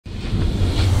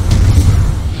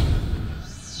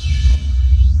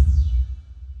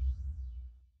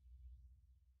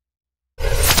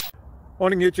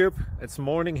Morning YouTube, it's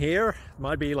morning here. It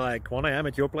might be like 1 a.m.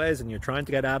 at your place and you're trying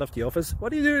to get out of the office.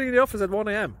 What are you doing in the office at 1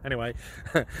 a.m? Anyway,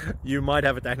 you might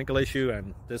have a technical issue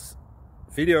and this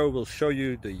video will show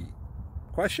you the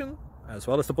question as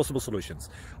well as the possible solutions.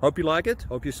 Hope you like it,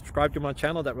 hope you subscribe to my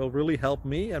channel. That will really help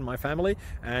me and my family,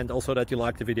 and also that you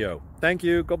like the video. Thank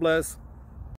you, God bless.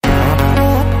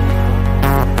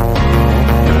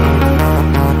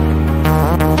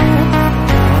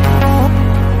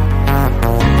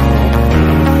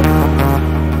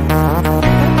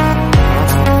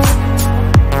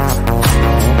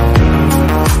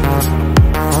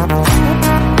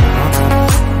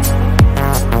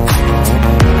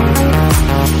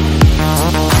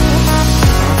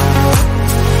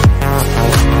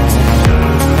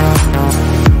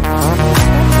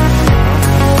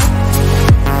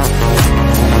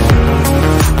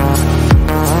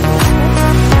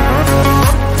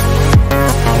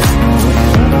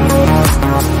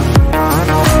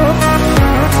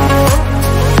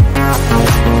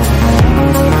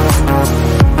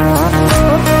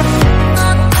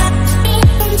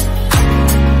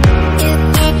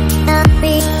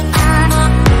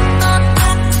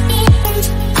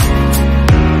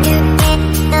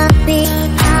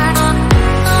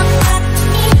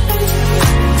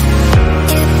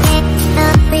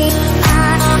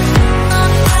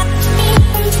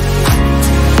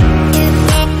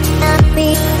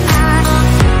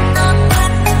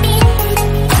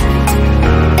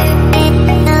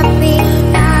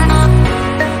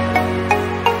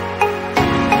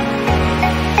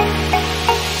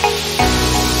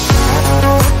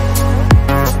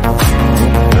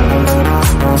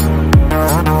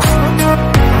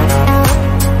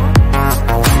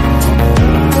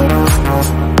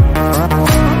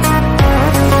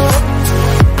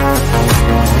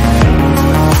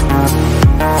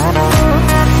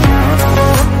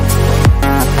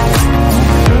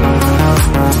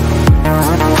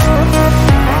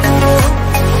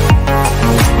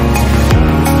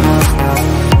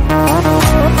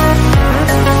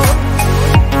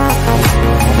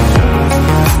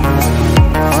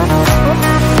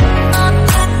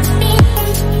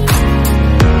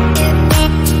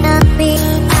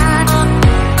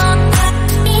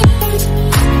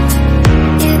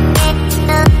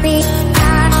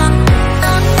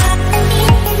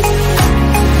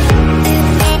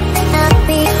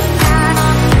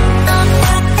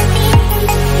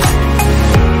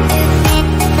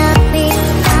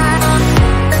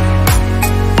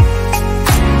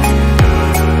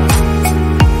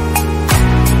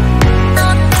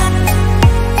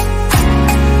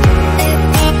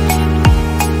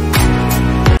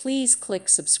 Please click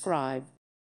subscribe.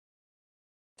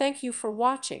 Thank you for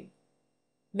watching.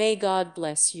 May God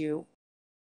bless you.